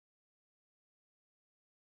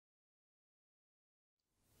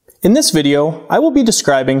In this video, I will be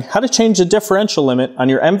describing how to change the differential limit on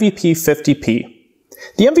your MVP 50P.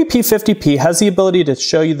 The MVP 50P has the ability to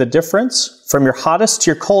show you the difference from your hottest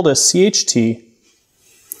to your coldest CHT.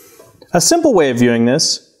 A simple way of viewing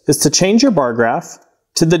this is to change your bar graph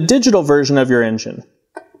to the digital version of your engine.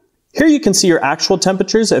 Here you can see your actual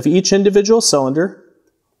temperatures of each individual cylinder,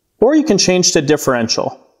 or you can change to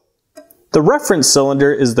differential. The reference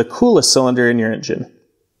cylinder is the coolest cylinder in your engine.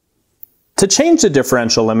 To change the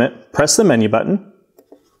differential limit, press the menu button,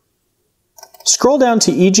 scroll down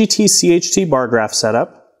to EGT CHT bar graph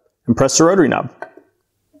setup, and press the rotary knob.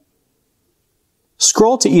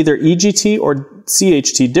 Scroll to either EGT or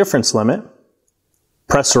CHT difference limit,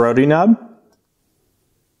 press the rotary knob,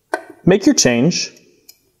 make your change,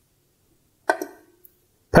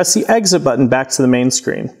 press the exit button back to the main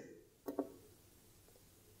screen.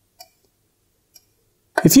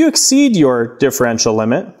 If you exceed your differential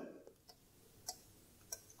limit,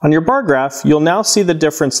 on your bar graph, you'll now see the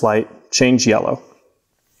difference light change yellow.